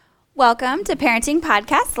Welcome to Parenting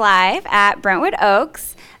Podcast Live at Brentwood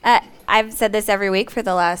Oaks. I've said this every week for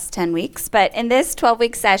the last 10 weeks, but in this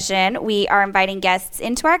 12-week session, we are inviting guests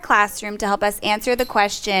into our classroom to help us answer the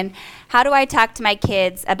question, how do I talk to my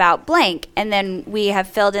kids about blank? And then we have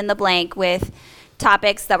filled in the blank with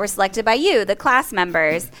topics that were selected by you, the class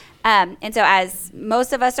members. And so as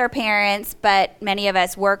most of us are parents, but many of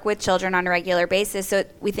us work with children on a regular basis, so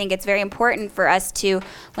we think it's very important for us to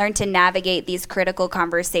learn to navigate these critical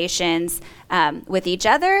conversations with each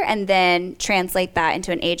other and then translate that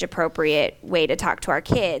into an age-appropriate way to talk to our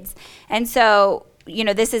kids. And so, you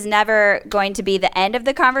know, this is never going to be the end of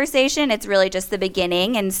the conversation. It's really just the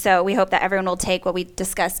beginning. And so we hope that everyone will take what we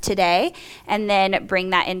discussed today and then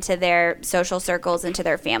bring that into their social circles, into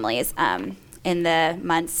their families. In the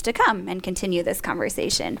months to come and continue this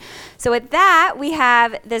conversation. So with that, we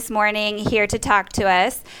have this morning here to talk to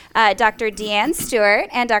us Dr. Deanne Stewart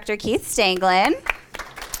and Dr. Keith Stanglin.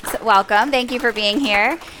 So welcome. Thank you for being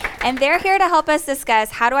here. And they're here to help us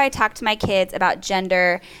discuss how do I talk to my kids about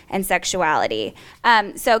gender and sexuality.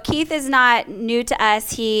 So Keith is not new to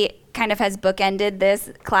us. He kind of has bookended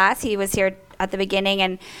this class. He was here at the beginning.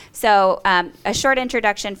 And so a short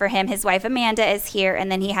introduction for him. His wife, Amanda, is here.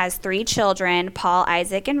 And then he has 3 children, Paul,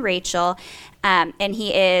 Isaac, and Rachel. And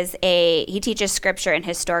he teaches scripture and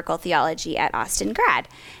historical theology at Austin Grad.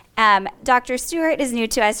 Dr. Stewart is new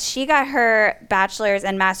to us. She got her bachelor's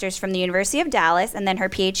and master's from the University of Dallas and then her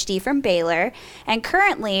PhD from Baylor. And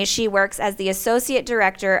currently she works as the Associate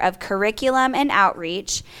Director of Curriculum and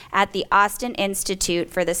Outreach at the Austin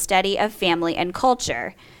Institute for the Study of Family and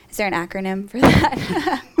Culture. Is there an acronym for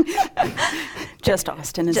that? Just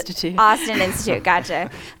Austin Institute. Austin Institute,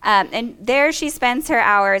 gotcha. And there she spends her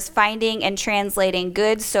hours finding and translating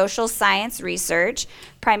good social science research,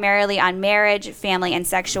 primarily on marriage, family, and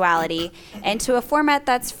sexuality, into a format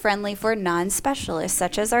that's friendly for non-specialists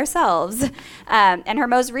such as ourselves. And her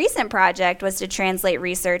most recent project was to translate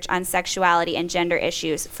research on sexuality and gender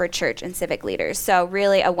issues for church and civic leaders. So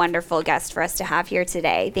really a wonderful guest for us to have here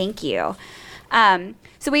today. Thank you.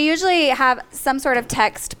 So we usually have some sort of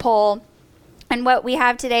text poll, and what we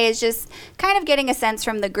have today is just kind of getting a sense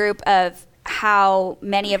from the group of how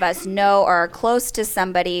many of us know or are close to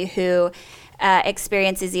somebody who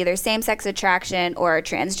experiences either same-sex attraction or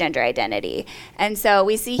transgender identity. And so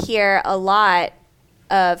we see here a lot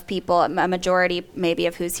of people, a majority maybe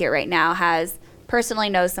of who's here right now personally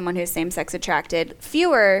knows someone who's same-sex attracted.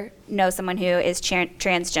 Fewer know someone who is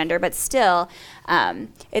transgender, but still,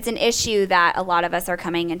 it's an issue that a lot of us are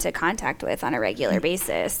coming into contact with on a regular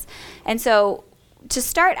basis. And so to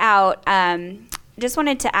start out, just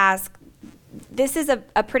wanted to ask, this is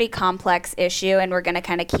a pretty complex issue, and we're going to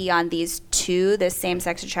kind of key on these two, the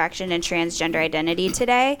same-sex attraction and transgender identity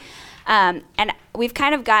today. And we've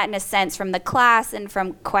kind of gotten a sense from the class and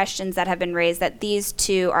from questions that have been raised that these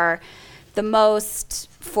two are the most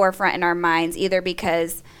forefront in our minds, either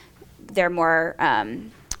because they're more,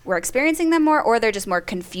 we're experiencing them more, or they're just more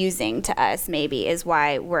confusing to us, maybe, is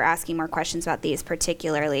why we're asking more questions about these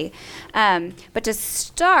particularly. But to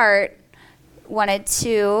start, wanted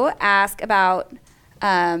to ask about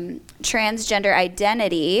transgender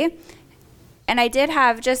identity. And I did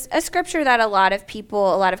have just a scripture that a lot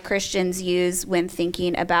of Christians use when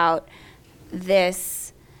thinking about this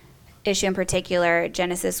issue in particular,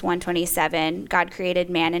 Genesis 1:27, God created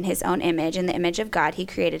man in his own image. In the image of God, he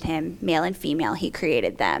created him, male and female, he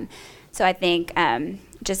created them. So I think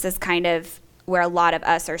just as kind of where a lot of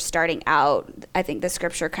us are starting out, I think the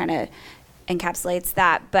scripture kind of encapsulates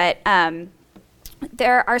that. But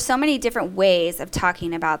there are so many different ways of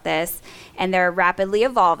talking about this, and they're rapidly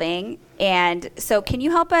evolving. And so can you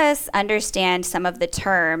help us understand some of the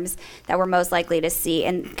terms that we're most likely to see,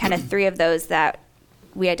 and kind of 3 of those that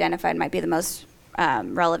we identified might be the most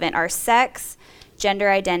relevant are sex, gender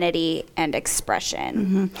identity, and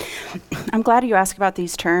expression. Mm-hmm. I'm glad you asked about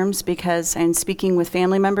these terms because in speaking with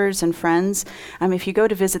family members and friends, if you go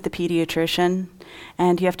to visit the pediatrician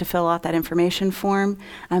and you have to fill out that information form,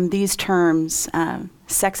 these terms,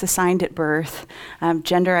 sex assigned at birth,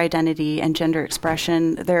 gender identity, and gender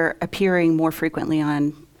expression, they're appearing more frequently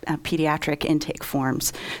on pediatric intake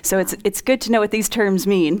forms. So it's good to know what these terms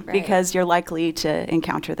mean, right, because you're likely to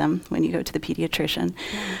encounter them when you go to the pediatrician.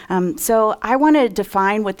 Yeah. So I want to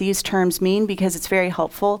define what these terms mean because it's very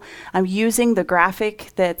helpful. I'm using the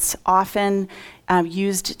graphic that's often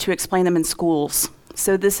used to explain them in schools.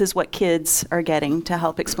 So this is what kids are getting to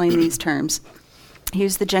help explain these terms.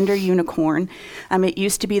 Use the gender unicorn. It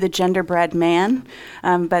used to be the genderbread man,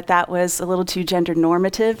 but that was a little too gender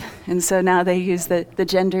normative, and so now they use the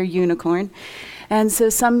gender unicorn. And so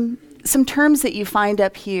some some terms that you find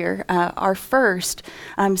up here are first,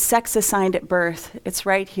 sex assigned at birth. It's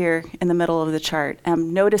right here in the middle of the chart.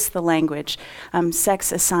 Notice the language,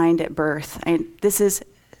 sex assigned at birth. And this is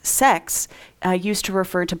sex used to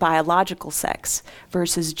refer to biological sex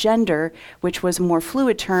versus gender, which was a more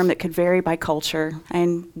fluid term that could vary by culture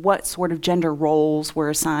and what sort of gender roles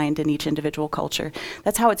were assigned in each individual culture.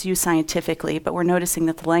 That's how it's used scientifically, but we're noticing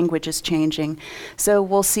that the language is changing. So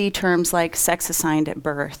we'll see terms like sex assigned at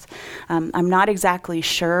birth. I'm not exactly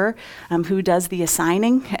sure who does the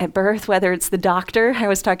assigning at birth, whether it's the doctor. I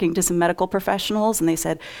was talking to some medical professionals and they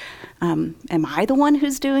said, am I the one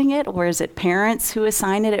who's doing it, or is it parents who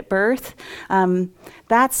assign it at birth?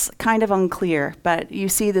 That's kind of unclear, but you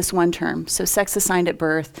see this one term. So sex assigned at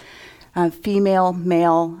birth, female,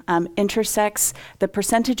 male, intersex. The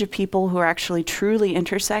percentage of people who are actually truly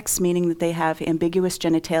intersex, meaning that they have ambiguous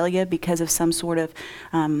genitalia because of some sort of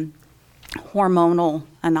hormonal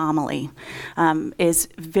anomaly, is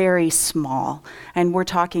very small. And we're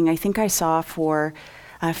talking, I think I saw for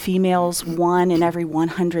females, 1 in every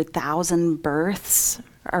 100,000 births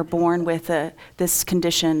are born with this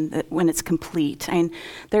condition when it's complete. And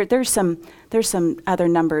there's some other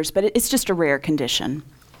numbers, but it's just a rare condition.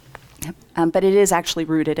 But it is actually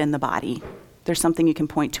rooted in the body. There's something you can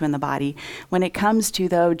point to in the body. When it comes to,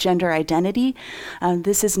 though, gender identity,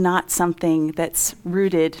 this is not something that's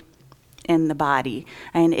rooted in the body.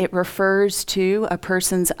 And it refers to a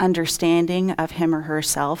person's understanding of him or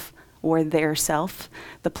herself, or their self.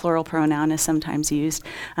 The plural pronoun is sometimes used.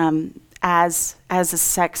 As a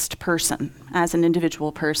sexed person, as an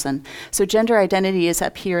individual person. So gender identity is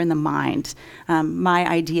up here in the mind, my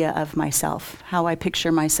idea of myself, how I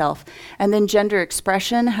picture myself. And then gender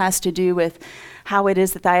expression has to do with how it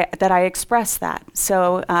is that I express that.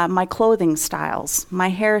 So my clothing styles,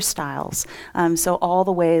 my hairstyles, so all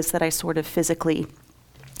the ways that I sort of physically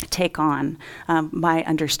take on my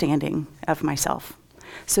understanding of myself.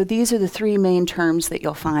 So these are the 3 main terms that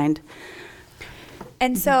you'll find.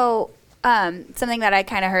 And so something that I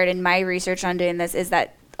kind of heard in my research on doing this is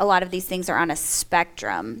that a lot of these things are on a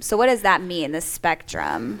spectrum. So what does that mean, the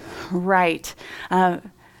spectrum? Right.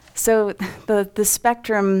 So the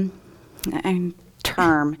spectrum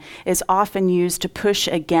term is often used to push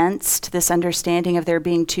against this understanding of there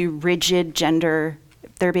being a rigid gender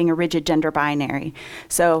binary.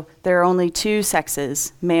 So there are only 2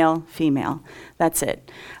 sexes, male, female. That's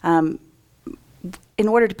it. In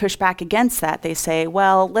order to push back against that, they say,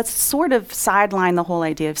 well, let's sort of sideline the whole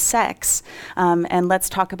idea of sex, and let's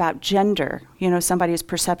talk about gender, somebody's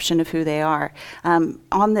perception of who they are.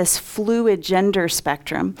 On this fluid gender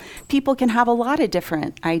spectrum, people can have a lot of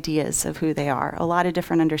different ideas of who they are, a lot of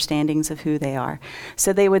different understandings of who they are.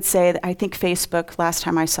 So they would say, I think Facebook, last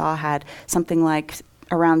time I saw, had something like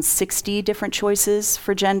around 60 different choices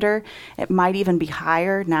for gender. It might even be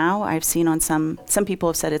higher now. I've seen on some people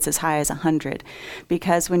have said it's as high as 100,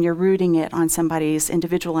 because when you're rooting it on somebody's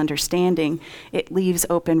individual understanding, it leaves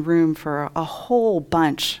open room for a whole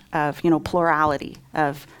bunch of, plurality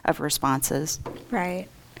of responses. Right.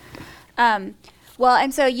 Well,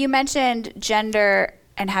 and so you mentioned gender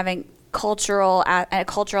and having a cultural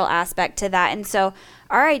aspect to that. And so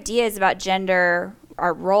our ideas about gender,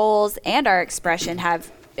 our roles and our expression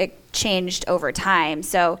have changed over time.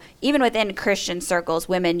 So even within Christian circles,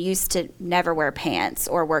 women used to never wear pants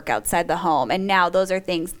or work outside the home. And now those are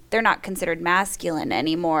things, they're not considered masculine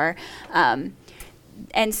anymore. And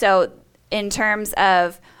so in terms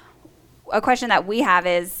of a question that we have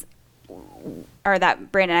is, or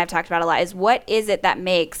that Brandon and I have talked about a lot, is what is it that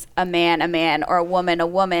makes a man or a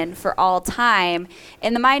woman for all time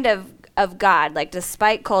in the mind of God? Like,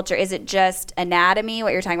 despite culture, is it just anatomy,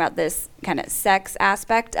 what you're talking about, this kind of sex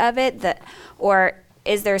aspect of it, or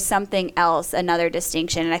is there something else, another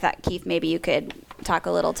distinction? And I thought, Keith, maybe you could talk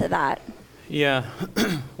a little to that. Yeah.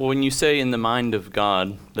 Well, when you say in the mind of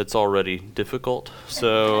God, that's already difficult.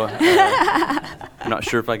 So I'm not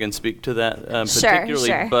sure if I can speak to that particularly.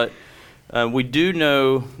 Sure. But we do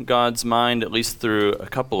know God's mind, at least through a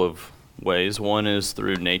couple of ways. One is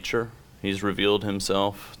through nature. He's revealed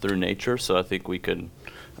himself through nature, so I think we could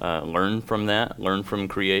learn from that, learn from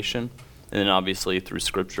creation, and then obviously through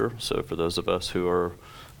Scripture. So for those of us who are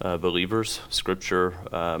believers, Scripture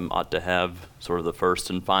ought to have sort of the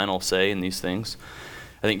first and final say in these things.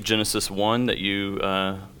 I think Genesis 1 that you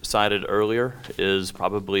cited earlier is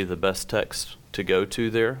probably the best text to go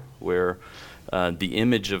to there, where the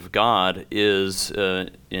image of God is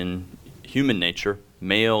in human nature,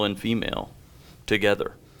 male and female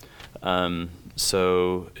together.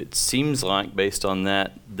 So it seems like, based on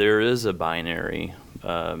that, there is a binary,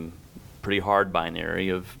 pretty hard binary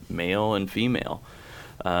of male and female.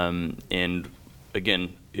 And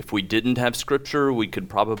again, if we didn't have Scripture, we could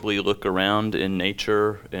probably look around in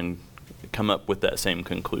nature and come up with that same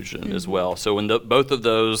conclusion as well. So when both of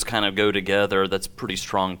those kind of go together, that's pretty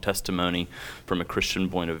strong testimony from a Christian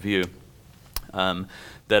point of view, that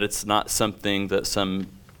it's not something that some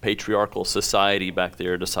patriarchal society back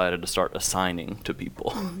there decided to start assigning to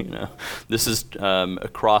people. This is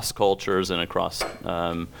across cultures and across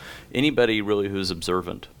anybody really who's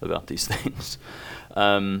observant about these things.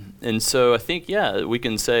 And so I think, we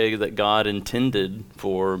can say that God intended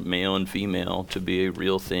for male and female to be a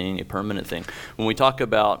real thing, a permanent thing. When we talk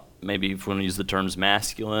about, maybe if we want to use the terms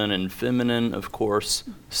masculine and feminine, of course,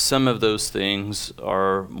 some of those things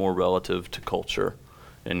are more relative to culture,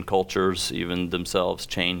 and cultures even themselves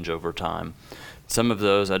change over time. Some of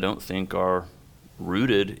those I don't think are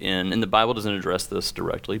rooted in, and the Bible doesn't address this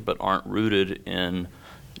directly, but aren't rooted in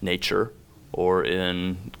nature or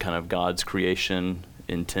in kind of God's creation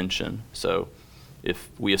intention. So if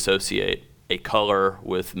we associate a color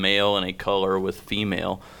with male and a color with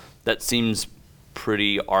female, that seems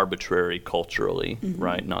pretty arbitrary culturally,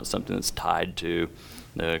 right? Not something that's tied to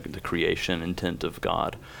the creation intent of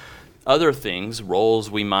God. Other things, roles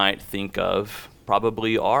we might think of,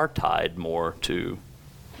 probably are tied more to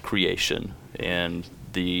creation and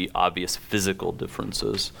the obvious physical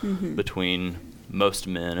differences between most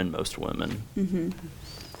men and most women.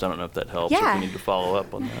 So I don't know if that helps, or if we need to follow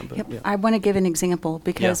up on that. But I want to give an example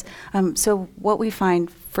because so what we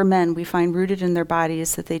find for men, we find rooted in their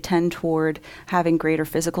bodies that they tend toward having greater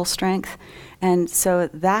physical strength. And so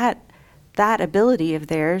that ability of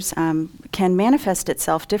theirs can manifest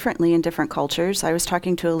itself differently in different cultures. I was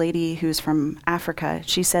talking to a lady who's from Africa.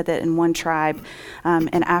 She said that in one tribe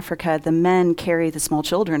in Africa, the men carry the small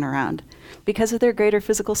children around because of their greater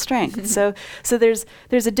physical strength. So there's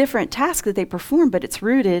a different task that they perform, but it's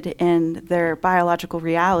rooted in their biological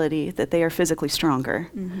reality that they are physically stronger.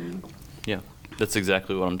 Yeah, that's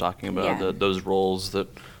exactly what I'm talking about, those roles that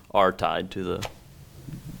are tied to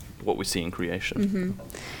what we see in creation.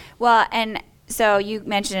 Well, and so you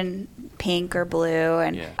mentioned pink or blue,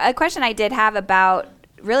 and a question I did have about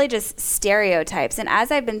really just stereotypes. And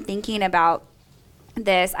as I've been thinking about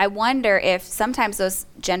this, I wonder if sometimes those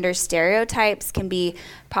gender stereotypes can be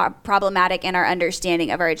problematic in our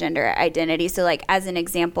understanding of our gender identity. So like, as an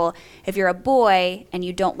example, if you're a boy and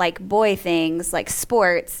you don't like boy things like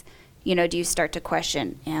sports, do you start to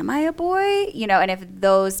question, am I a boy? And if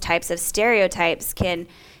those types of stereotypes can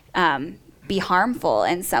be harmful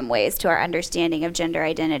in some ways to our understanding of gender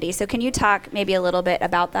identity. So can you talk maybe a little bit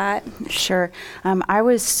about that? Sure. I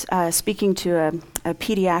was speaking to a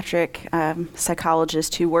pediatric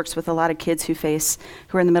psychologist who works with a lot of kids who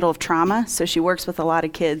are in the middle of trauma. So she works with a lot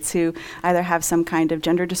of kids who either have some kind of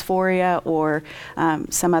gender dysphoria or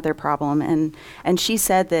some other problem. And she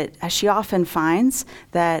said that she often finds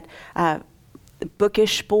that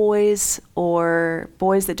bookish boys or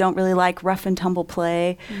boys that don't really like rough and tumble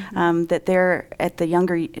play, that they're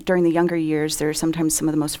during the younger years, they're sometimes some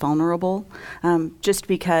of the most vulnerable, just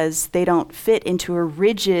because they don't fit into a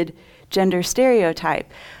rigid gender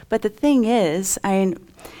stereotype. But the thing is,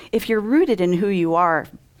 if you're rooted in who you are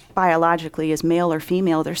biologically as male or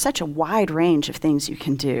female, there's such a wide range of things you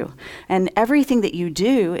can do. And everything that you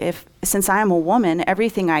do, since I am a woman,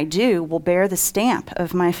 everything I do will bear the stamp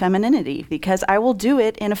of my femininity because I will do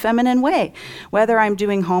it in a feminine way. Whether I'm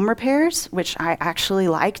doing home repairs, which I actually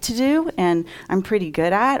like to do and I'm pretty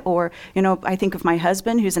good at, or, I think of my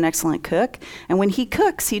husband who's an excellent cook. And when he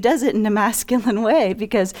cooks, he does it in a masculine way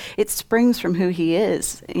because it springs from who he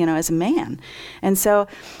is, as a man. And so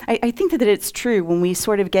I think that it's true when we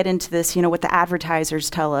sort of get into this, what the advertisers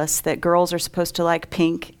tell us, that girls are supposed to like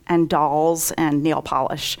pink and dolls and nail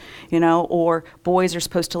polish, or boys are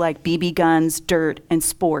supposed to like BB guns, dirt, and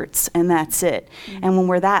sports, and that's it. And when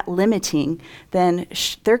we're that limiting, then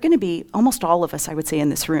they're going to be, almost all of us, I would say, in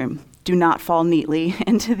this room, do not fall neatly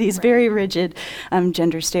into these very rigid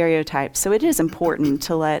gender stereotypes. So it is important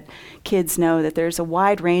to let kids know that there's a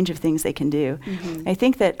wide range of things they can do. I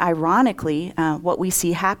think that ironically, what we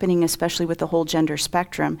see happening, especially with the whole gender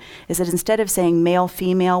spectrum, is that instead of saying male,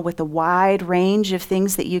 female with a wide range of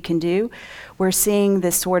things that you can do, we're seeing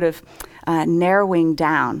this sort of narrowing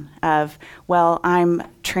down of, well, I'm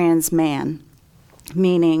trans man,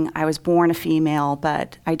 meaning I was born a female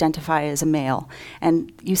but identify as a male.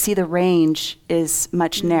 And you see the range is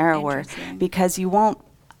much narrower because you won't,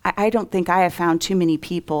 I don't think I have found too many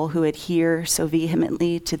people who adhere so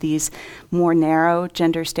vehemently to these more narrow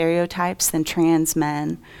gender stereotypes than trans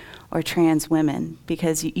men or trans women,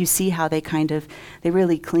 because you see how they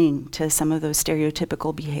really cling to some of those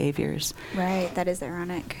stereotypical behaviors. Right, that is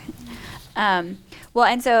ironic. Well,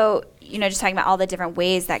 and so, just talking about all the different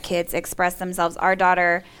ways that kids express themselves, our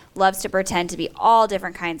daughter loves to pretend to be all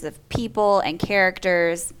different kinds of people and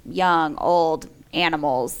characters, young, old,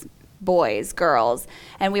 animals, boys, girls.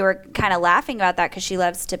 And we were kind of laughing about that because she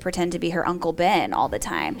loves to pretend to be her Uncle Ben all the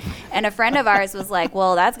time. And a friend of ours was like,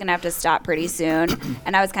 well, that's going to have to stop pretty soon.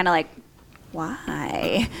 And I was kind of like,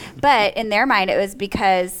 why? But in their mind, it was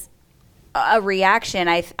because a reaction,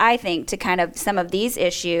 I think, to kind of some of these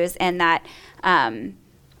issues, and that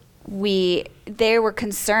they were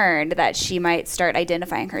concerned that she might start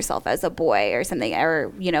identifying herself as a boy or something,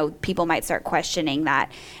 or people might start questioning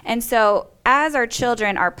that. And so as our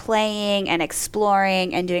children are playing and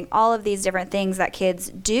exploring and doing all of these different things that kids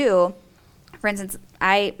do, for instance,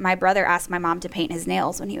 my brother asked my mom to paint his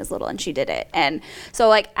nails when he was little, and she did it. And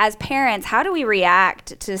so, as parents, how do we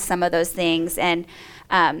react to some of those things? And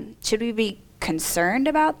should we be concerned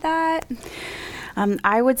about that?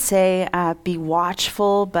 I would say be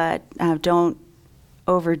watchful, but don't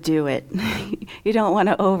overdo it. You don't want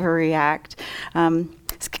to overreact.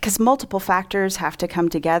 Because multiple factors have to come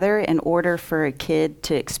together in order for a kid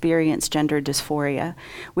to experience gender dysphoria,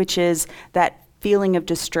 which is that feeling of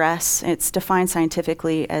distress. It's defined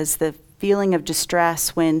scientifically as the feeling of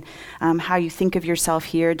distress when how you think of yourself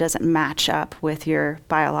here doesn't match up with your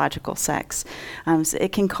biological sex. So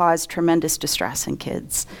it can cause tremendous distress in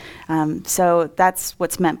kids. So that's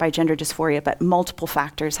what's meant by gender dysphoria, but multiple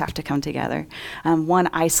factors have to come together. One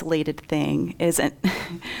isolated thing isn't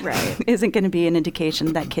going to be an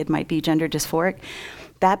indication that kid might be gender dysphoric.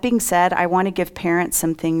 That being said, I want to give parents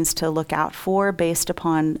some things to look out for based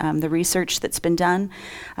upon the research that's been done.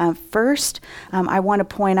 First, I want to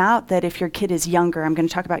point out that if your kid is younger, I'm going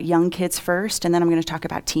to talk about young kids first, and then I'm going to talk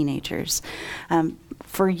about teenagers.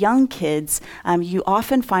 For young kids, you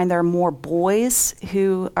often find there are more boys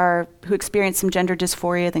who experience some gender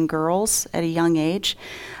dysphoria than girls at a young age.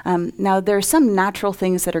 Now, there are some natural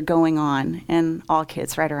things that are going on in all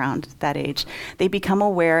kids right around that age. They become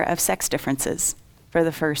aware of sex differences for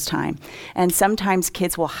the first time. And sometimes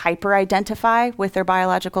kids will hyper-identify with their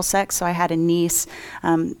biological sex. So I had a niece,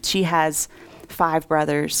 she has 5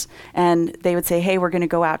 brothers, and they would say, hey, we're going to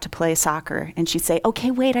go out to play soccer. And she'd say, okay,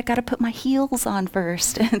 wait, I got to put my heels on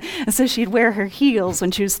first. And so she'd wear her heels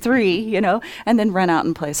when she was 3, and then run out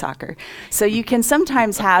and play soccer. So you can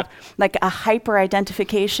sometimes have like a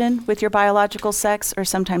hyper-identification with your biological sex, or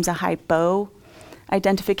sometimes a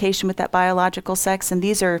hypo-identification with that biological sex. And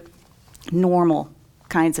these are normal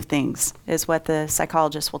kinds of things, is what the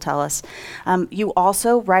psychologists will tell us. You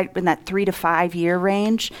also, right in that 3 to 5 year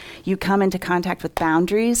range, you come into contact with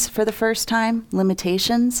boundaries for the first time,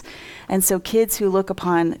 limitations. And so kids who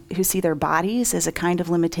see their bodies as a kind of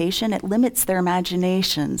limitation, it limits their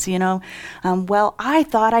imaginations, well, I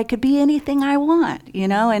thought I could be anything I want,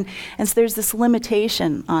 and so there's this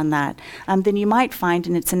limitation on that. Then you might find,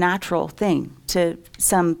 and it's a natural thing, to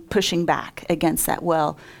some pushing back against that,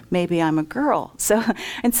 well, maybe I'm a girl. So,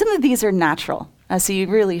 and some of these are natural. So you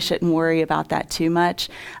really shouldn't worry about that too much.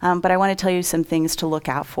 But I want to tell you some things to look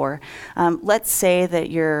out for. Let's say that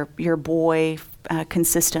your boy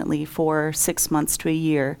consistently for 6 months to a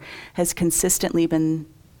year has consistently been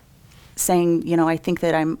saying, I think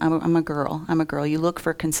that I'm a girl. I'm a girl. You look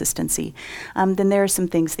for consistency. Then there are some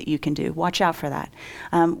things that you can do. Watch out for that.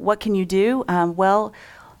 What can you do? Well,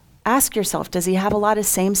 ask yourself, does he have a lot of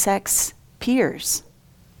same-sex peers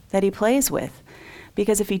that he plays with?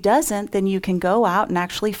 Because if he doesn't, then you can go out and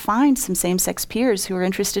actually find some same-sex peers who are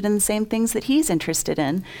interested in the same things that he's interested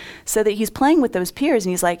in, so that he's playing with those peers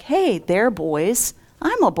and he's like, hey, they're boys,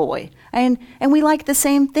 I'm a boy, and we like the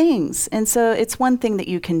same things. And so it's one thing that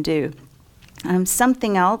you can do.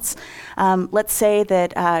 Something else, let's say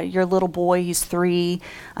that your little boy, he's 3,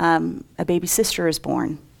 a baby sister is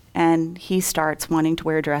born, and he starts wanting to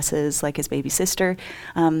wear dresses like his baby sister.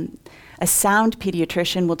 A sound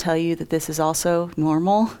pediatrician will tell you that this is also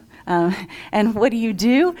normal. And what do you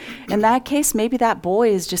do? In that case, maybe that boy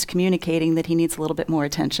is just communicating that he needs a little bit more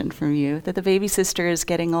attention from you, that the baby sister is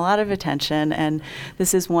getting a lot of attention, and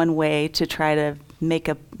this is one way to try to make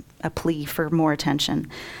a plea for more attention.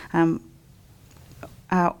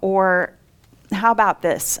 Or how about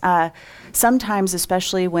this? Sometimes,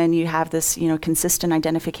 especially when you have this, consistent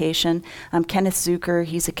identification, Kenneth Zucker,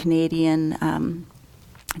 he's a Canadian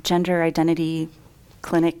gender identity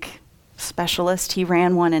clinic specialist. He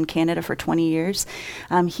ran one in Canada for 20 years.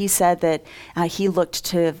 He said that he looked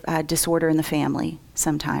to disorder in the family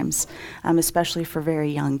sometimes, especially for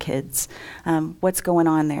very young kids. What's going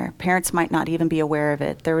on there? Parents might not even be aware of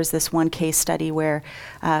it. There was this one case study where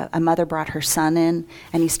a mother brought her son in,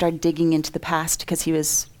 and he started digging into the past because he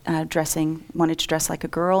was wanted to dress like a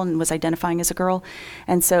girl and was identifying as a girl.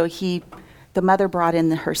 And so the mother brought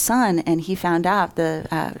in her son, and he found out,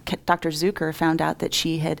 Dr. Zucker found out that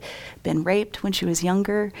she had been raped when she was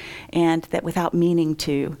younger, and that without meaning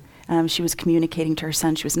to, she was communicating to her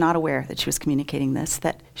son. She was not aware that she was communicating this,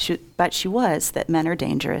 but she was, that men are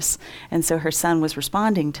dangerous. And so her son was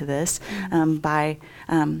responding to this by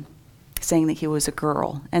saying that he was a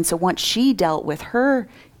girl. And so once she dealt with her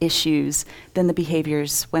issues, then the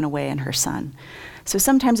behaviors went away in her son. So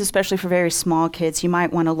sometimes, especially for very small kids, you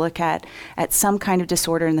might want to look at some kind of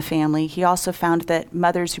disorder in the family. He also found that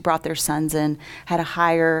mothers who brought their sons in had a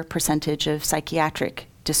higher percentage of psychiatric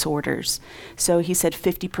disorders. So he said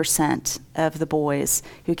 50% of the boys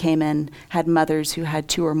who came in had mothers who had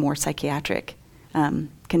 2 or more psychiatric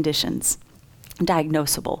conditions,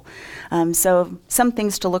 diagnosable. So some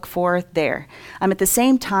things to look for there. At the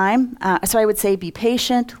same time, so I would say be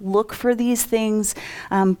patient, look for these things,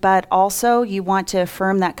 but also you want to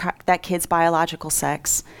affirm that kid's biological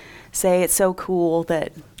sex. Say it's so cool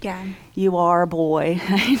that you are a boy.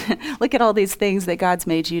 Look at all these things that God's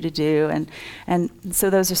made you to do. And so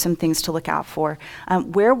those are some things to look out for.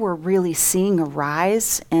 Where we're really seeing a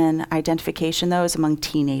rise in identification, though, is among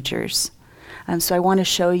teenagers. So I want to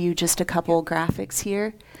show you just a couple graphics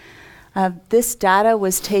here. This data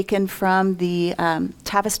was taken from the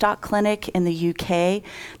Tavistock Clinic in the UK.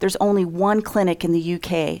 There's only one clinic in the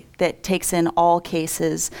UK that takes in all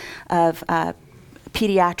cases of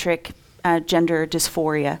pediatric gender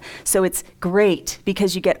dysphoria. So it's great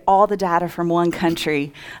because you get all the data from one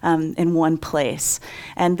country in one place.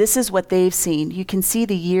 And this is what they've seen. You can see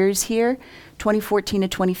the years here, 2014 to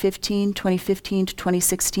 2015, 2015 to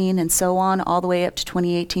 2016, and so on, all the way up to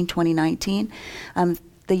 2018, 2019.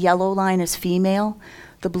 The yellow line is female,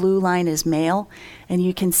 the blue line is male, and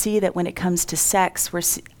you can see that when it comes to sex, we're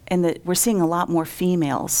seeing a lot more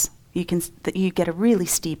females. You get a really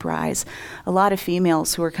steep rise. A lot of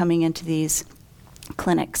females who are coming into these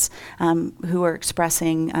clinics who are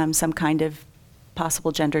expressing some kind of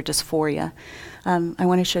possible gender dysphoria. I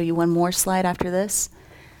want to show you one more slide after this.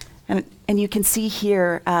 And you can see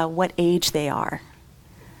here what age they are.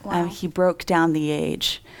 Wow. He broke down the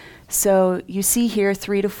age. So you see here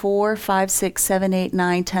 3 to 4, 5, 6, 7, 8,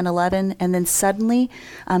 9, 10, 11, and then suddenly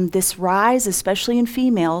this rise, especially in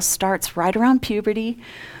females, starts right around puberty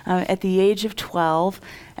at the age of 12,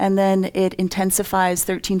 and then it intensifies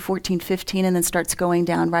 13, 14, 15, and then starts going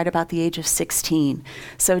down right about the age of 16.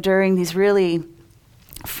 So during these really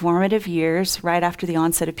formative years, right after the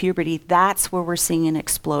onset of puberty, that's where we're seeing an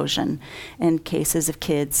explosion in cases of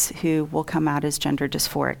kids who will come out as gender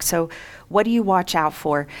dysphoric. So what do you watch out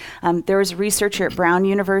for? There was a researcher at Brown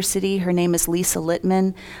University. Her name is Lisa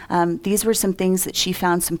Littman. These were some things that she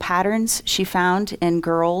found, some patterns she found in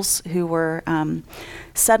girls who were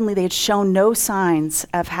suddenly they had shown no signs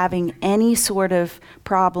of having any sort of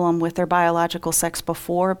problem with their biological sex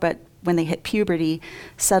before, but when they hit puberty,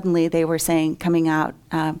 suddenly they were coming out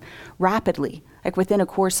rapidly. Like within a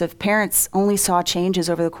course of, parents only saw changes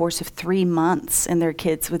over the course of 3 months, and their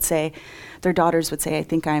daughters would say, I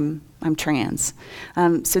think I'm trans.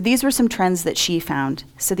 So these were some trends that she found.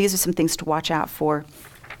 So these are some things to watch out for.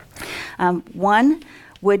 One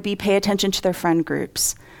would be pay attention to their friend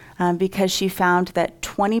groups, because she found that in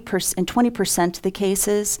 20% of the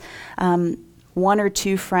cases, 1 or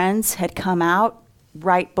 2 friends had come out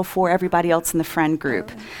right before everybody else in the friend group.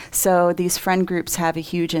 So these friend groups have a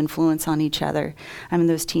huge influence on each other in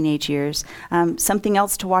those teenage years. Something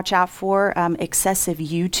else to watch out for, excessive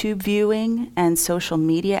YouTube viewing and social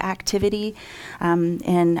media activity.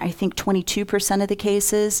 In I think 22% of the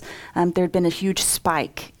cases, there had been a huge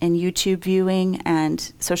spike in YouTube viewing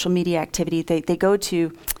and social media activity. They go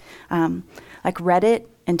to like Reddit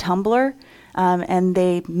and Tumblr, and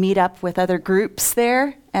they meet up with other groups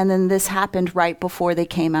there. And then this happened right before they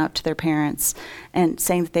came out to their parents and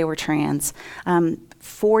saying that they were trans.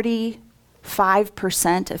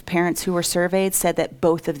 45% of parents who were surveyed said that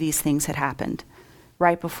both of these things had happened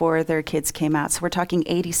right before their kids came out. So we're talking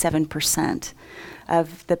 87%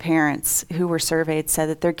 of the parents who were surveyed said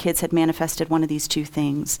that their kids had manifested one of these 2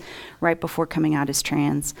 things right before coming out as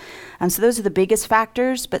trans. So those are the biggest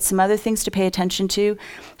factors, but some other things to pay attention to.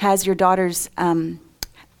 Has your daughter's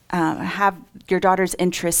have your daughter's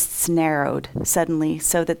interests narrowed suddenly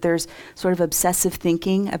so that there's sort of obsessive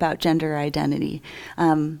thinking about gender identity.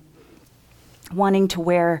 Wanting to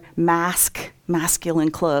wear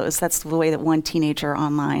masculine clothes. That's the way that one teenager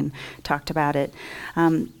online talked about it.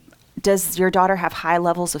 Does your daughter have high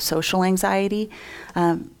levels of social anxiety?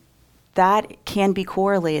 that can be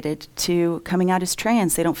correlated to coming out as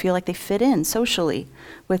trans. They don't feel like they fit in socially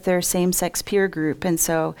with their same-sex peer group, and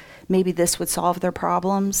so maybe this would solve their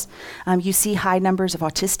problems. You see high numbers of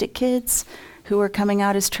autistic kids who are coming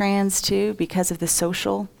out as trans too because of the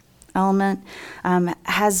social element.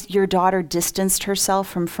 Has your daughter distanced herself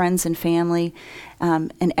from friends and family,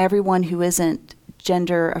 and everyone who isn't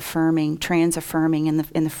gender affirming, trans affirming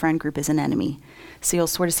in the friend group is an enemy? So you'll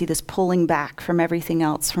sort of see this pulling back from everything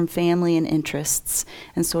else, from family and interests,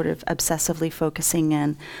 and sort of obsessively focusing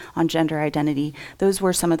in on gender identity. Those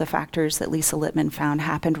were some of the factors that Lisa Littman found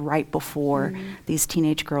happened right before these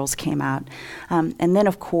teenage girls came out. And then,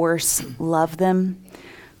 of course, love them,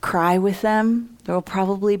 cry with them. There will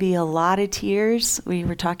probably be a lot of tears. We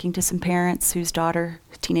were talking to some parents whose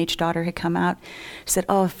teenage daughter had come out. She said,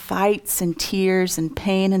 oh, fights and tears and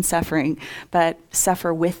pain and suffering, but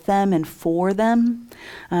suffer with them and for them.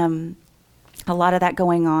 A lot of that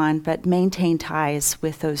going on, but maintain ties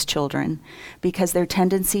with those children, because their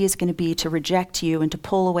tendency is going to be to reject you and to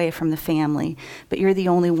pull away from the family, but you're the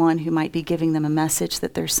only one who might be giving them a message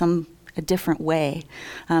that there's a different way,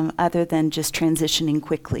 other than just transitioning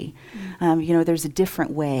quickly. There's a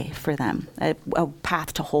different way for them, a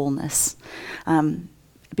path to wholeness.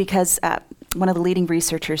 Because one of the leading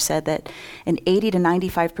researchers said that in 80 to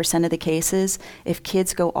 95% of the cases, if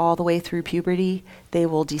kids go all the way through puberty, they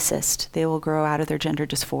will desist. They will grow out of their gender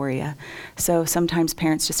dysphoria. So sometimes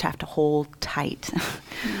parents just have to hold tight,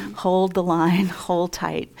 hold the line, hold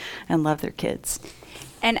tight, and love their kids.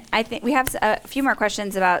 And I think we have a few more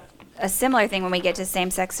questions about a similar thing when we get to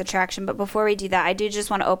same-sex attraction. But before we do that, I do just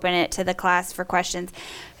want to open it to the class for questions.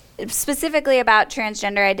 Specifically about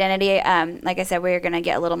transgender identity, like I said, we're going to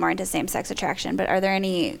get a little more into same-sex attraction, but are there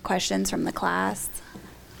any questions from the class?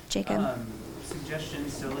 Jacob?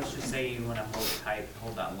 Suggestions, so let's just say you want to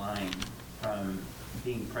hold that line from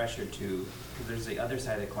being pressured to, because there's the other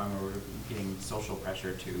side of the coin where we're getting social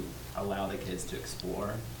pressure to allow the kids to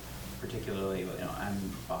explore, particularly, I'm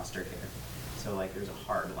foster care. So there's a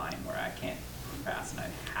hard line where I can't pass and I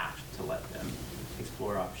have to let them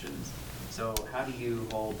explore options. So how do you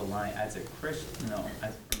hold the line as a Christian? From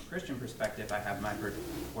a Christian perspective, I have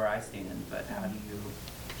where I stand, but how do you?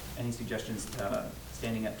 Any suggestions to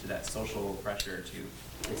standing up to that social pressure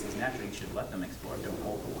to? This is natural. You should let them explore. Don't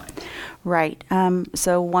hold the line. Right.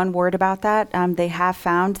 So one word about that. They have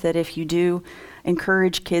found that if you do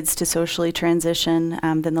encourage kids to socially transition,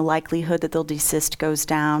 then the likelihood that they'll desist goes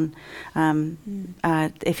down.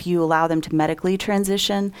 If you allow them to medically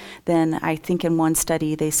transition, then I think in one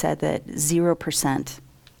study they said that 0%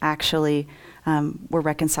 actually were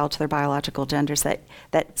reconciled to their biological genders, that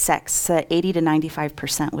 80 to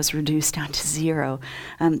 95% was reduced down to 0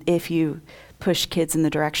 if you push kids in the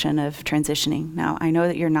direction of transitioning. Now, I know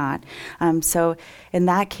that you're not. So in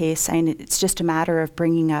that case, it's just a matter of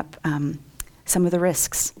bringing up some of the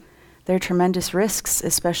risks. There are tremendous risks,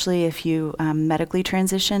 especially if you medically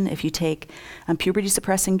transition. If you take puberty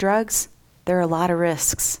suppressing drugs, there are a lot of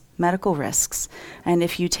risks, medical risks. And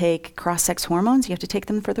if you take cross-sex hormones, you have to take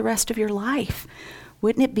them for the rest of your life.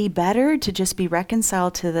 Wouldn't it be better to just be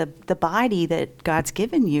reconciled to the body that God's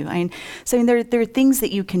given you? There are things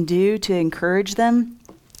that you can do to encourage them.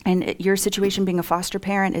 And your situation being a foster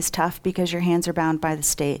parent is tough because your hands are bound by the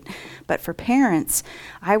state. But for parents,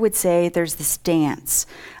 I would say there's this dance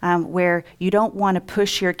where you don't want to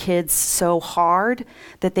push your kids so hard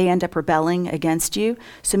that they end up rebelling against you.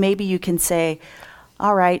 So maybe you can say,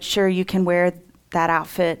 all right, sure, you can wear that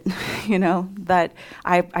outfit, but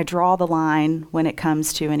I draw the line when it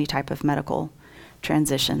comes to any type of medical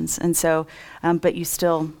transitions. And so, but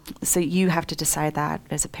you have to decide that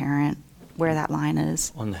as a parent, where that line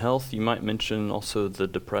is. On health, you might mention also the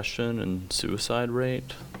depression and suicide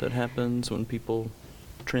rate that happens when people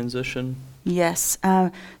transition. Yes.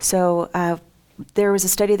 So there was a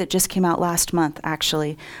study that just came out last month,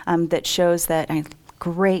 actually, that shows that,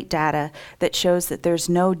 great data, that shows that there's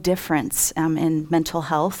no difference in mental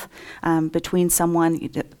health between someone,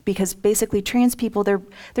 because basically trans people, they're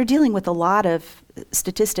dealing with a lot of,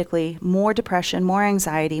 statistically, more depression, more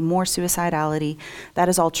anxiety, more suicidality. That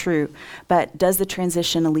is all true. But does the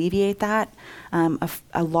transition alleviate that?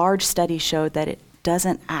 A large study showed that it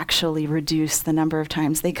doesn't actually reduce the number of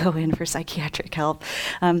times they go in for psychiatric help.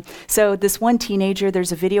 So this one teenager,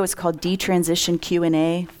 there's a video, it's called Detransition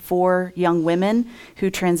Q&A, for young women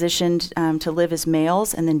who transitioned to live as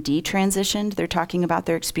males and then detransitioned. They're talking about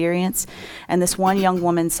their experience. And this one young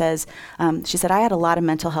woman says, she said, I had a lot of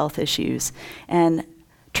mental health issues, and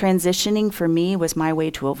transitioning for me was my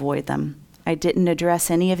way to avoid them. I didn't address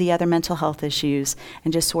any of the other mental health issues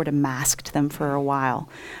and just sort of masked them for a while.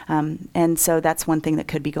 And so that's one thing that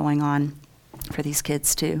could be going on for these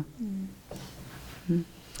kids too.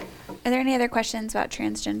 Are there any other questions about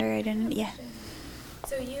transgender identity? Yeah.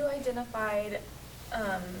 So you identified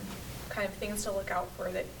kind of things to look out for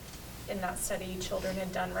that in that study children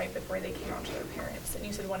had done right before they came out to their parents. And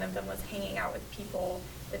you said one of them was hanging out with people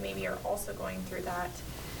that maybe are also going through that.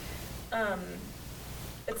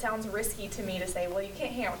 It sounds risky to me to say, well, you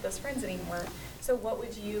can't hang out with those friends anymore. So what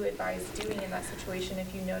would you advise doing in that situation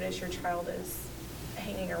if you notice your child is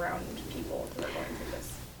hanging around people who are going through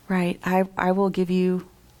this? Right. I will give you,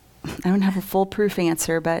 I don't have a foolproof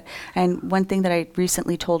answer, and one thing that I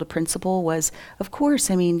recently told a principal was, of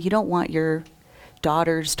course, I mean, you don't want your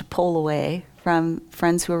daughters to pull away from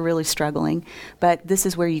friends who are really struggling, but this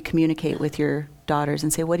is where you communicate with your daughters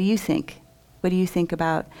and say, what do you think? What do you think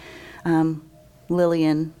about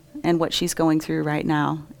Lillian and what she's going through right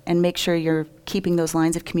now? And make sure you're keeping those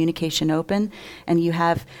lines of communication open and you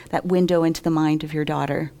have that window into the mind of your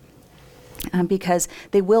daughter. Because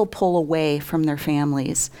they will pull away from their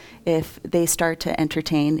families if they start to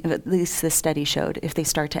entertain, at least this study showed, if they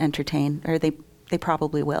start to entertain, or they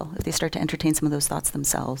probably will, if they start to entertain some of those thoughts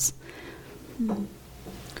themselves. Mm-hmm.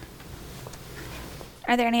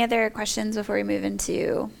 Are there any other questions before we move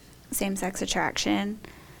into same-sex attraction?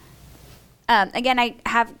 Again, I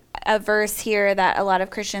have a verse here that a lot of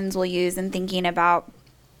Christians will use in thinking about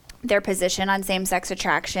their position on same-sex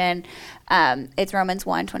attraction. It's Romans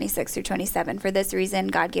 1:26-27. For this reason,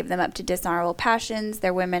 God gave them up to dishonorable passions.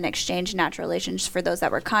 Their women exchanged natural relations for those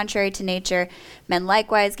that were contrary to nature. Men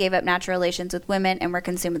likewise gave up natural relations with women and were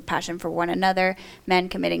consumed with passion for one another, men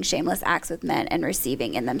committing shameless acts with men and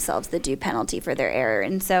receiving in themselves the due penalty for their error.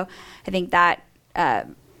 And so I think that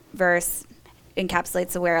verse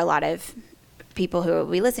encapsulates where a lot of people who will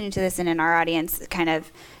be listening to this and in our audience kind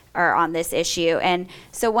of are on this issue. And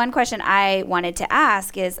so one question I wanted to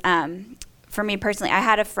ask is, for me personally, I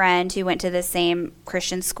had a friend who went to the same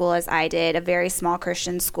Christian school as I did, a very small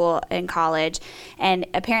Christian school in college, and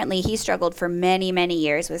apparently he struggled for many, many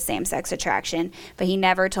years with same-sex attraction, but he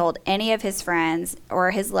never told any of his friends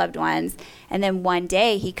or his loved ones. And then one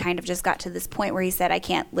day he kind of just got to this point where he said, I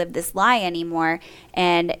can't live this lie anymore,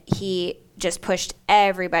 and he just pushed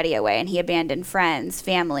everybody away, and he abandoned friends,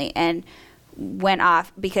 family, and went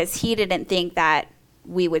off because he didn't think that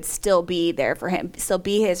we would still be there for him, still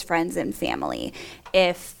be his friends and family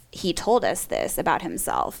if he told us this about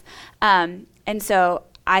himself. And so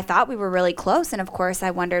I thought we were really close. And of course,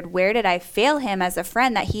 I wondered, where did I fail him as a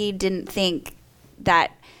friend that he didn't think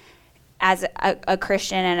that as a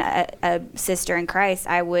Christian and a sister in Christ,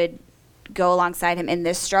 I would go alongside him in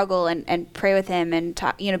this struggle and pray with him and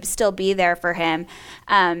talk, still be there for him.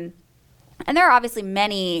 And there are obviously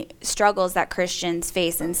many struggles that Christians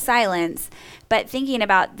face in silence, but thinking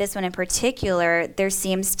about this one in particular, there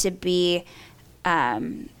seems to be a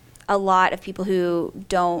lot of people who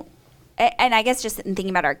don't, and I guess just in thinking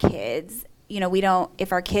about our kids,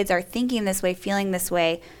 if our kids are thinking this way, feeling this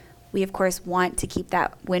way, we of course want to keep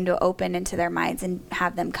that window open into their minds and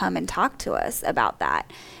have them come and talk to us about that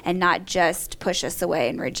and not just push us away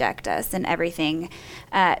and reject us and everything.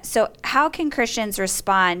 So how can Christians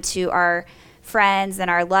respond to our friends and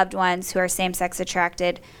our loved ones who are same-sex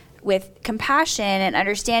attracted with compassion and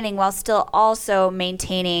understanding while still also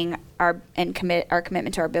maintaining our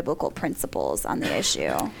commitment to our biblical principles on the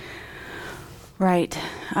issue? Right.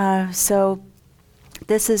 So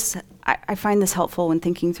this is, I find this helpful when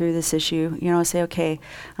thinking through this issue. I say, okay,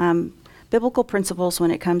 biblical principles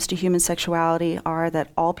when it comes to human sexuality are that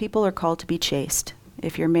all people are called to be chaste.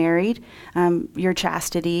 If you're married, your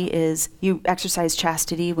chastity is, you exercise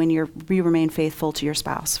chastity when you remain faithful to your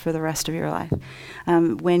spouse for the rest of your life.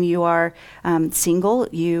 When you are single,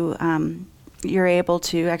 you're able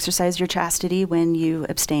to exercise your chastity when you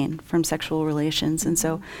abstain from sexual relations.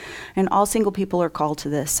 And all single people are called to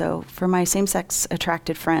this. So for my same-sex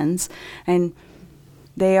attracted friends, and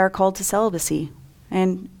they are called to celibacy,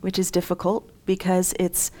 and which is difficult because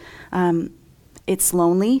it's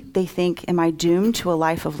lonely. They think, am I doomed to a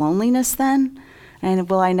life of loneliness then? And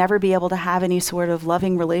will I never be able to have any sort of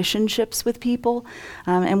loving relationships with people?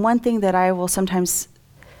 And one thing that I will sometimes,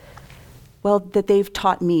 that they've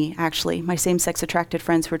taught me, actually, my same-sex attracted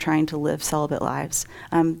friends who are trying to live celibate lives,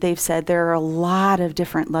 they've said there are a lot of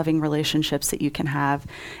different loving relationships that you can have.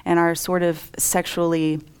 And our sort of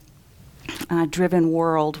sexually driven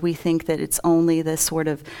world, we think that it's only this sort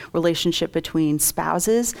of relationship between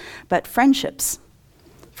spouses, but friendships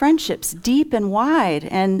friendships, deep and wide.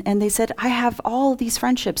 And they said, I have all these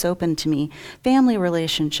friendships open to me, family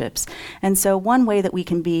relationships. And so one way that we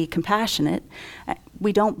can be compassionate,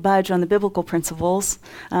 we don't budge on the biblical principles,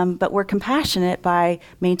 but we're compassionate by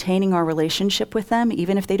maintaining our relationship with them,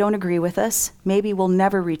 even if they don't agree with us. Maybe we'll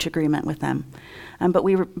never reach agreement with them. But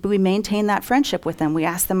we maintain that friendship with them. We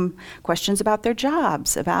ask them questions about their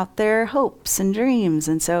jobs, about their hopes and dreams.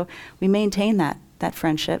 And so we maintain that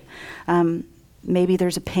friendship. Maybe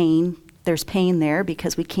there's pain there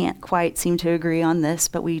because we can't quite seem to agree on this,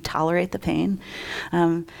 but we tolerate the pain.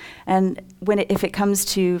 And if it comes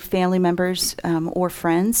to family members or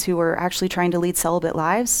friends who are actually trying to lead celibate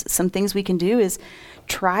lives, some things we can do is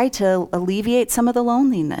try to alleviate some of the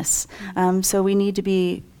loneliness. So we need to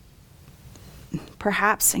be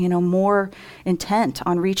perhaps, more intent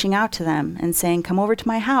on reaching out to them and saying, come over to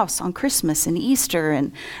my house on Christmas and Easter.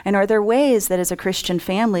 And are there ways that as a Christian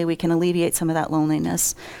family we can alleviate some of that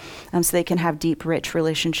loneliness so they can have deep, rich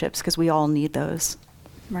relationships, because we all need those.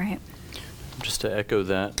 Right. Just to echo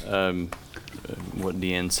that, what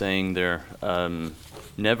Deanne's saying there,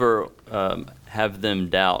 never have them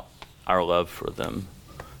doubt our love for them.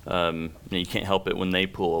 You can't help it when they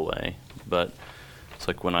pull away, but it's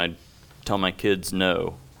like when I tell my kids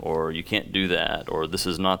no, or you can't do that, or this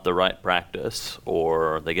is not the right practice,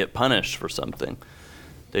 or they get punished for something.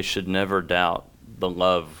 They should never doubt the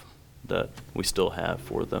love that we still have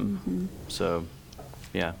for them. Mm-hmm. So,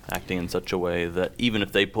 yeah, acting in such a way that even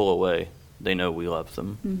if they pull away, they know we love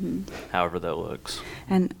them, however that looks.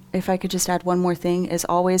 And if I could just add one more thing, is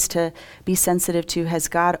always to be sensitive to, has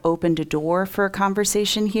God opened a door for a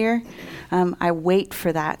conversation here? I wait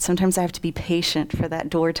for that. Sometimes I have to be patient for that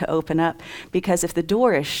door to open up, because if the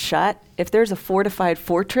door is shut, if there's a fortified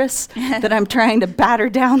fortress that I'm trying to batter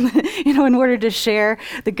down, in order to share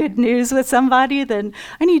the good news with somebody, then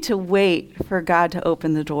I need to wait for God to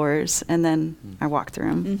open the doors, and then I walk through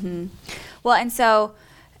them. Mm-hmm. Well, and so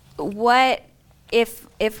what if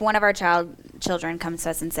one of our children comes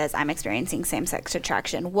to us and says, I'm experiencing same-sex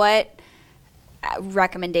attraction, what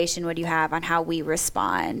recommendation would you have on how we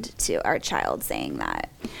respond to our child saying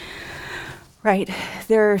that? Right.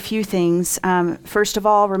 There are a few things. First of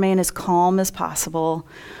all, remain as calm as possible.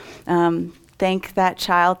 Thank that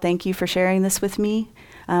child. Thank you for sharing this with me.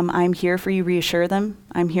 I'm here for you. Reassure them.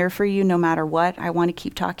 I'm here for you no matter what. I want to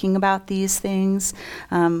keep talking about these things.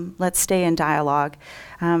 Let's stay in dialogue.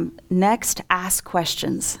 Next, ask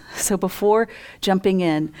questions. So before jumping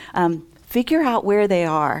in, figure out where they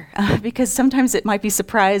are, because sometimes it might be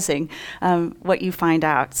surprising what you find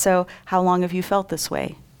out. So how long have you felt this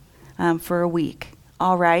way? For a week.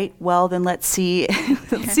 All right, well, then let's see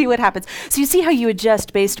what happens. So you see how you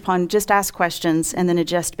adjust based upon, just ask questions and then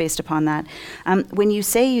adjust based upon that. When you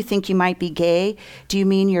say you think you might be gay, do you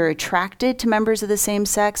mean you're attracted to members of the same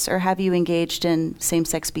sex, or have you engaged in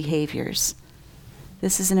same-sex behaviors?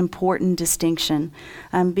 This is an important distinction,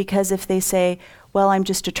 because if they say, well, I'm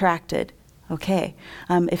just attracted, okay.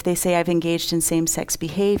 If they say I've engaged in same-sex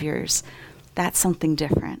behaviors, that's something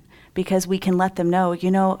different. Because we can let them know,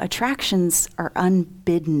 attractions are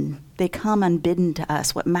unbidden. They come unbidden to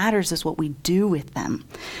us. What matters is what we do with them.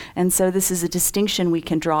 And so this is a distinction we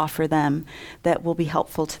can draw for them that will be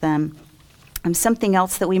helpful to them. Something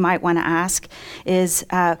else that we might want to ask is,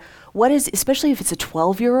 especially if it's a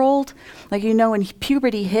 12-year-old, when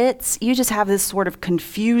puberty hits, you just have this sort of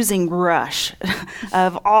confusing rush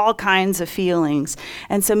of all kinds of feelings.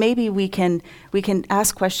 And so maybe we can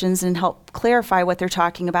ask questions and help clarify what they're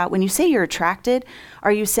talking about. When you say you're attracted,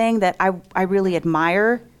 are you saying that I really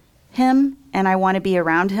admire him and I want to be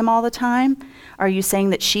around him all the time? Are you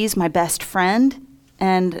saying that she's my best friend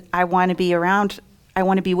and I want to be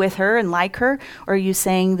with her and like her? Or are you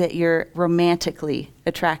saying that you're romantically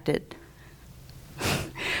attracted?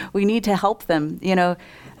 We need to help them,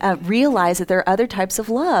 realize that there are other types of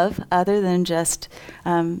love other than just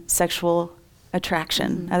sexual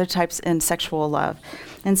attraction, other types in sexual love.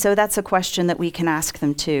 And so that's a question that we can ask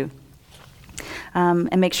them too.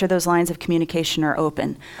 And make sure those lines of communication are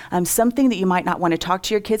open. Something that you might not want to talk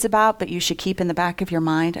to your kids about, but you should keep in the back of your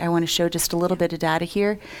mind. I want to show just a little bit of data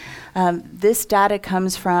here. This data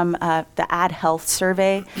comes from the Ad Health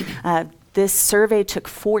survey. This survey took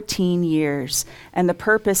 14 years, and the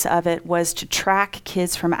purpose of it was to track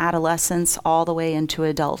kids from adolescence all the way into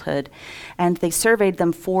adulthood. And they surveyed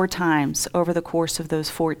them 4 times over the course of those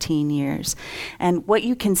 14 years. And what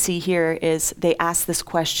you can see here is they asked this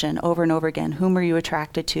question over and over again: whom are you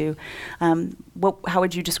attracted to? How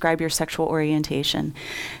would you describe your sexual orientation?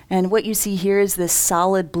 And what you see here is this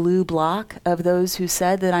solid blue block of those who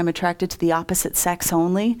said that I'm attracted to the opposite sex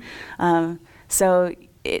only. So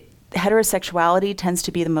heterosexuality tends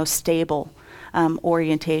to be the most stable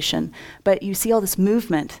orientation. But you see all this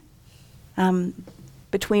movement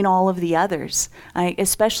between all of the others,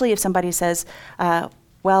 especially if somebody says,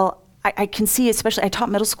 well, I can see, especially I taught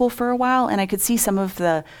middle school for a while, and I could see some of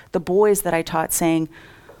the boys that I taught saying,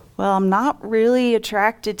 well, I'm not really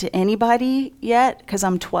attracted to anybody yet because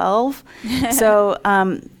I'm 12. So,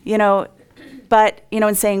 but,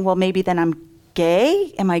 and saying, well, maybe then I'm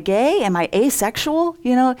gay. Am I gay? Am I asexual?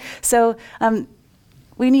 So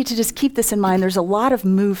we need to just keep this in mind. There's a lot of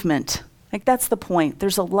movement. Like, that's the point.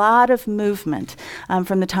 There's a lot of movement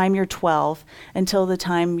from the time you're 12 until the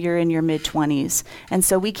time you're in your mid-20s. And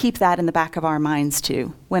so we keep that in the back of our minds,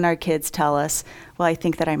 too, when our kids tell us, well, I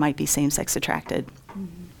think that I might be same-sex attracted.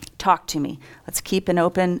 Talk to me. Let's keep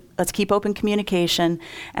open communication,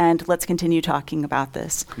 and let's continue talking about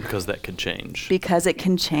this. Because that could change. Because it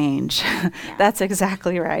can change. That's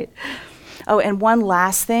exactly right. Oh, and one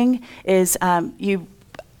last thing is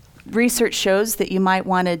research shows that you might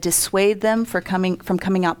want to dissuade them from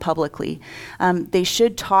coming out publicly. They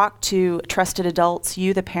should talk to trusted adults,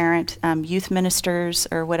 you the parent, youth ministers,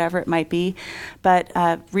 or whatever it might be. But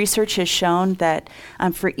research has shown that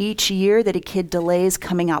for each year that a kid delays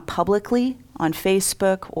coming out publicly on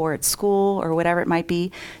Facebook or at school or whatever it might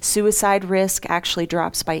be, suicide risk actually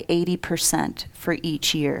drops by 80% for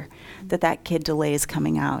each year that kid delays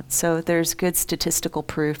coming out. So there's good statistical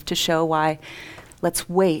proof to show why. Let's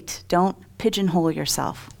wait. Don't pigeonhole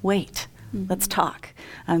yourself. Wait. Let's talk.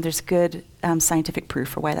 There's good scientific proof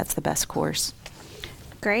for why that's the best course.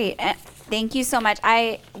 Great. Thank you so much.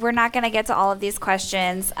 We're not going to get to all of these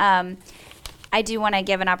questions. I do want to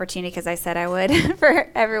give an opportunity, because I said I would,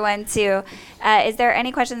 for everyone to. Is there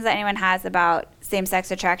any questions that anyone has about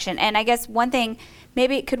same-sex attraction? And I guess one thing,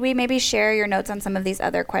 could we share your notes on some of these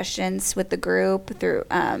other questions with the group through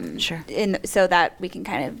Sure. So that we can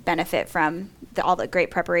kind of benefit from all the great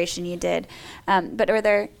preparation you did. But are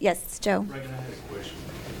there, yes, Joe? Reagan, I had a question.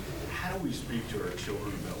 How do we speak to our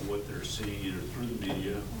children about what they're seeing either through the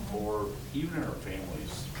media or even in our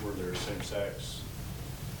families where there's same-sex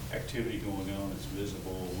activity going on that's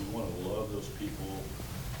visible? We want to love those people.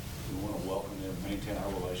 We want to welcome them, maintain our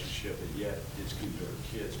relationship, and yet it's good to our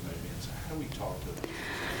kids maybe. And so how do we talk to them?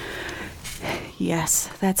 Yes,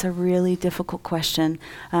 that's a really difficult question.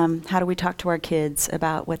 How do we talk to our kids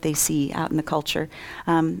about what they see out in the culture?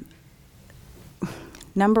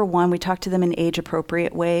 Number one, we talk to them in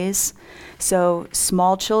age-appropriate ways. So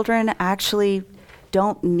small children actually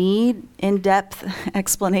don't need in-depth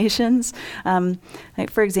explanations. Like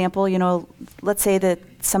for example, let's say that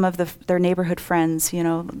some of their neighborhood friends, you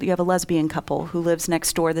have a lesbian couple who lives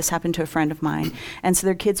next door. This happened to a friend of mine. And so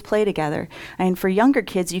their kids play together. And for younger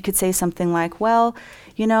kids, you could say something like, well,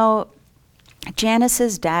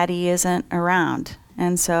 Janice's daddy isn't around.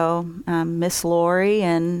 And so Miss Lori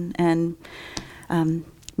and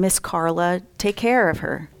Miss Carla take care of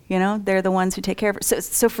her. They're the ones who take care of her.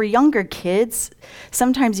 So for younger kids,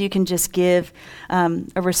 sometimes you can just give a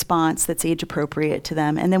response that's age appropriate to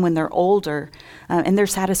them. And then when they're older, and they're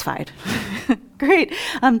satisfied, great.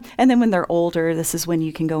 And then when they're older, this is when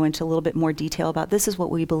you can go into a little bit more detail about this is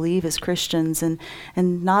what we believe as Christians. And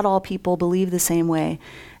not all people believe the same way.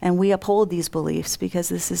 And we uphold these beliefs because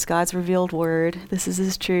this is God's revealed word. This is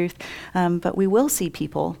his truth. But we will see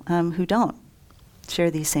people who don't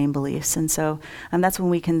share these same beliefs. And so that's when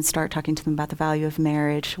we can start talking to them about the value of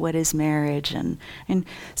marriage. What is marriage? And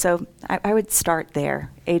so I would start there,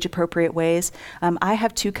 age-appropriate ways. I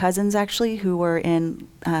have 2 cousins, actually, who were in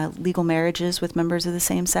legal marriages with members of the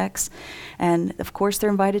same sex. And, of course, they're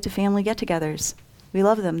invited to family get-togethers. We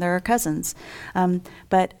love them. They're our cousins.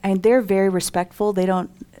 But they're very respectful.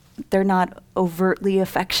 They're not overtly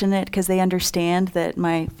affectionate because they understand that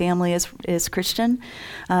my family is Christian.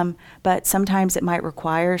 But sometimes it might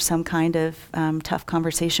require some kind of tough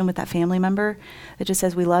conversation with that family member that just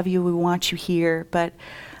says, we love you, we want you here, but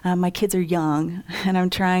my kids are young, and I'm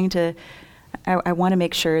trying to, I want to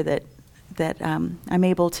make sure that I'm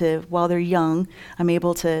able to, while they're young, I'm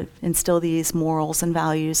able to instill these morals and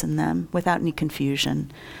values in them without any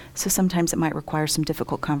confusion. So sometimes it might require some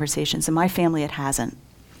difficult conversations. In my family, it hasn't.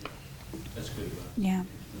 That's good. Yeah.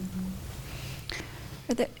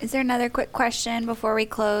 Is there another quick question before we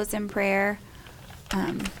close in prayer?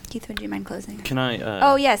 Keith, would you mind closing? Can I?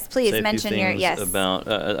 Oh yes, please say a few mention your things yes. About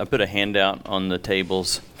I put a handout on the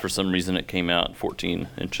tables. For some reason, it came out 14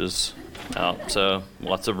 inches out, so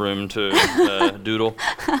lots of room to doodle.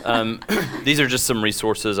 These are just some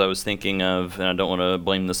resources I was thinking of, and I don't want to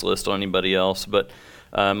blame this list on anybody else, but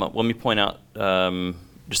let me point out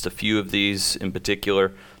just a few of these in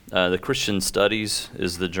particular. The Christian Studies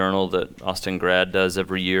is the journal that Austin Grad does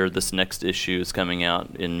every year. This next issue is coming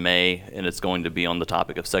out in May, and it's going to be on the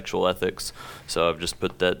topic of sexual ethics. So I've just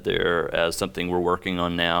put that there as something we're working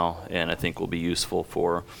on now, and I think will be useful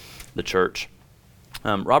for the church.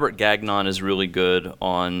 Robert Gagnon is really good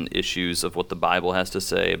on issues of what the Bible has to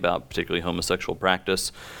say about particularly homosexual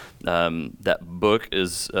practice. That book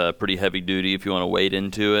is pretty heavy duty if you want to wade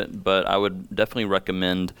into it, but I would definitely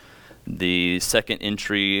recommend the second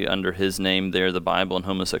entry under his name there, The Bible and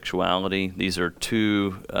Homosexuality. These are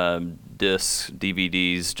 2 discs,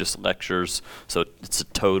 DVDs, just lectures, so it's a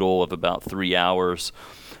total of about 3 hours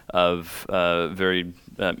of very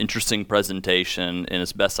interesting presentation, and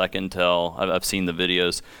as best I can tell, I've seen the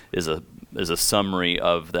videos, is a summary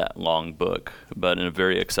of that long book, but in a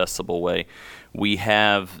very accessible way. We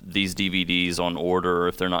have these DVDs on order.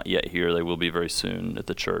 If they're not yet here, they will be very soon at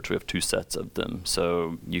the church. We have 2 sets of them,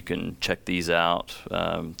 so you can check these out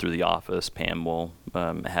through the office. Pam will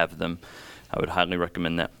have them. I would highly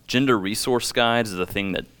recommend that. Gender Resource Guides is a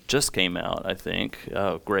thing that just came out, I think.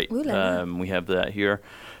 Oh, great. We have that here.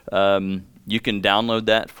 You can download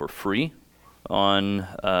that for free on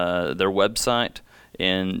their website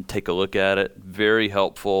and take a look at it. Very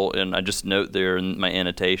helpful. And I just note there in my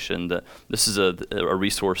annotation that this is a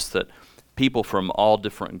resource that people from all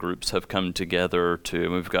different groups have come together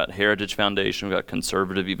to. We've got Heritage Foundation, we've got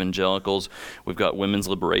Conservative Evangelicals, we've got Women's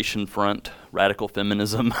Liberation Front, Radical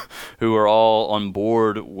Feminism, who are all on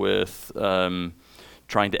board with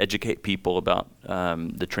trying to educate people about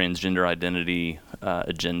the transgender identity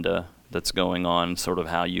agenda that's going on, sort of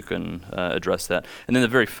how you can address that. And then the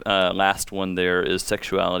very last one there is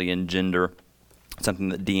Sexuality and Gender, something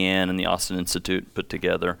that Deanne and the Austin Institute put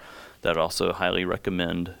together that I also highly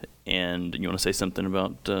recommend. And you want to say something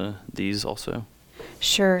about these also?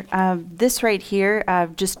 Sure. This right here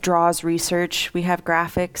just draws research. We have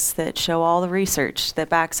graphics that show all the research that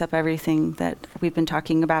backs up everything that we've been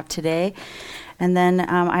talking about today. And then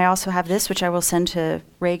I also have this, which I will send to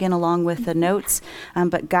Reagan along with the notes,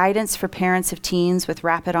 but guidance for parents of teens with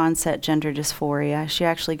rapid onset gender dysphoria. She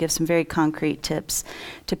actually gives some very concrete tips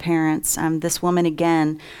to parents. This woman,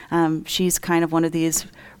 again, she's kind of one of these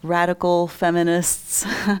radical feminists,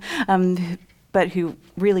 but who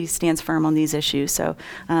really stands firm on these issues. So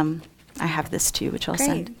I have this too, which I'll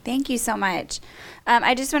send. Great. Thank you so much.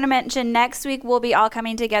 I just want to mention next week we'll be all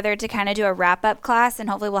coming together to kind of do a wrap-up class, and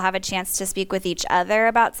hopefully we'll have a chance to speak with each other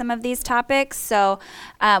about some of these topics. So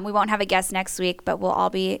we won't have a guest next week, but we'll all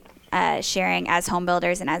be sharing as home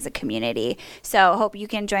builders and as a community. So hope you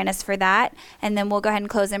can join us for that. And then we'll go ahead and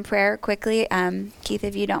close in prayer quickly. Keith,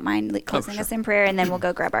 if you don't mind closing us in prayer, and then we'll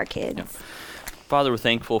go grab our kids. Yeah. Father, we're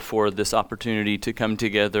thankful for this opportunity to come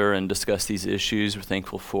together and discuss these issues. We're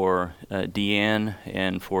thankful for Deanne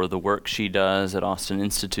and for the work she does at Austin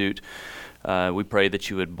Institute. We pray that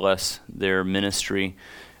you would bless their ministry.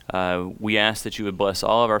 We ask that you would bless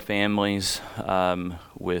all of our families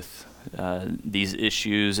with these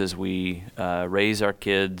issues as we raise our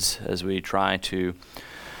kids, as we try to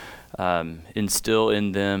instill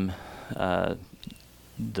in them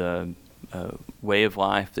the way of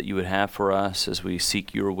life that you would have for us as we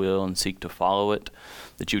seek your will and seek to follow it,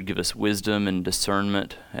 that you would give us wisdom and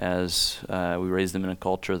discernment as we raise them in a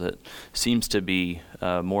culture that seems to be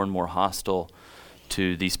more and more hostile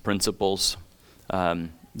to these principles.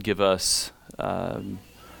 Give us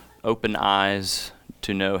open eyes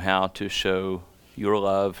to know how to show your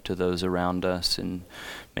love to those around us, and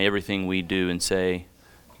may everything we do and say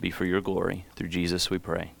be for your glory. Through Jesus we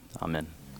pray. Amen.